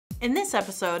In this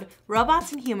episode,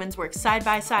 robots and humans work side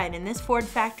by side in this Ford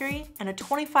factory and a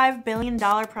 $25 billion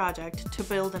project to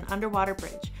build an underwater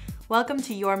bridge. Welcome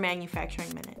to your Manufacturing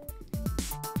Minute.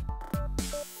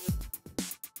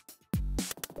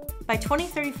 By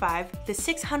 2035, the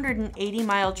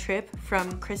 680-mile trip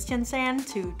from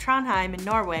Kristiansand to Trondheim in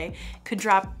Norway could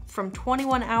drop from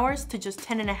 21 hours to just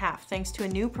 10.5 thanks to a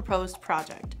new proposed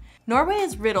project. Norway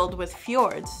is riddled with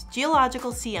fjords,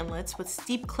 geological sea inlets with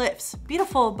steep cliffs,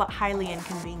 beautiful but highly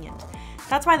inconvenient.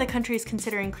 That's why the country is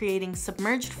considering creating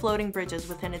submerged floating bridges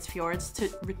within its fjords to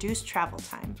reduce travel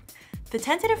time. The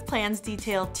tentative plans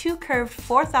detail two curved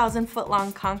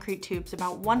 4,000-foot-long concrete tubes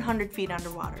about 100 feet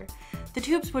underwater. The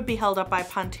tubes would be held up by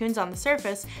pontoons on the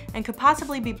surface and could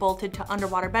possibly be bolted to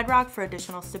underwater bedrock for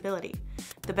additional stability.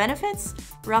 The benefits?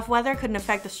 Rough weather couldn't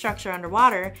affect the structure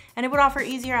underwater, and it would offer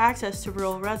easier access to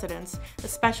rural residents,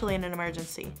 especially in an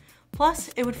emergency. Plus,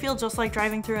 it would feel just like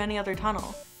driving through any other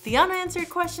tunnel. The unanswered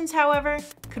questions, however,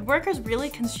 could workers really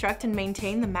construct and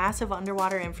maintain the massive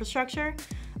underwater infrastructure?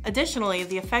 Additionally,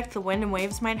 the effect the wind and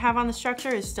waves might have on the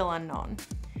structure is still unknown.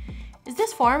 Is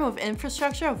this form of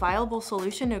infrastructure a viable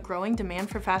solution to growing demand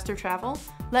for faster travel?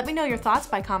 Let me know your thoughts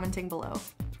by commenting below.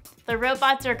 The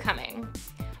robots are coming.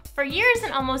 For years,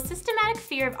 an almost systematic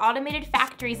fear of automated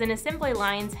factories and assembly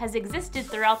lines has existed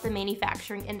throughout the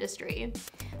manufacturing industry.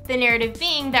 The narrative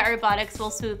being that robotics will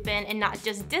swoop in and not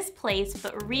just displace,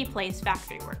 but replace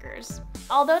factory workers.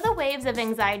 Although the waves of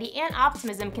anxiety and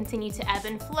optimism continue to ebb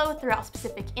and flow throughout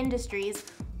specific industries,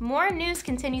 more news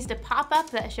continues to pop up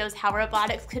that shows how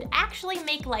robotics could actually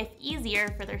make life easier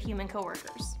for their human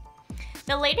coworkers.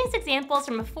 The latest examples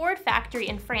from a Ford factory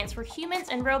in France where humans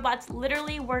and robots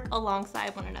literally work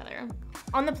alongside one another.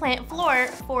 On the plant floor,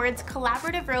 Ford's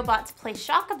collaborative robots place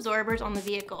shock absorbers on the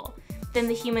vehicle. Then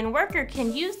the human worker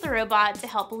can use the robot to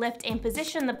help lift and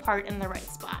position the part in the right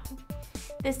spot.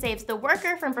 This saves the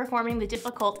worker from performing the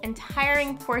difficult and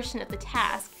tiring portion of the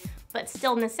task, but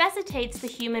still necessitates the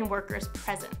human worker's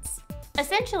presence.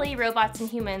 Essentially, robots and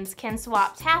humans can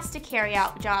swap tasks to carry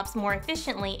out jobs more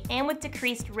efficiently and with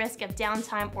decreased risk of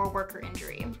downtime or worker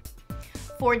injury.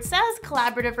 Ford says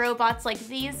collaborative robots like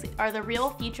these are the real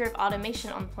future of automation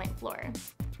on the plant floor.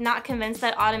 Not convinced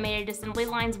that automated assembly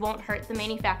lines won't hurt the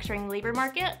manufacturing labor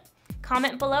market?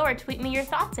 Comment below or tweet me your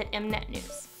thoughts at MNET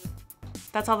News.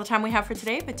 That's all the time we have for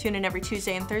today, but tune in every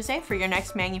Tuesday and Thursday for your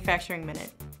next Manufacturing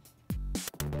Minute.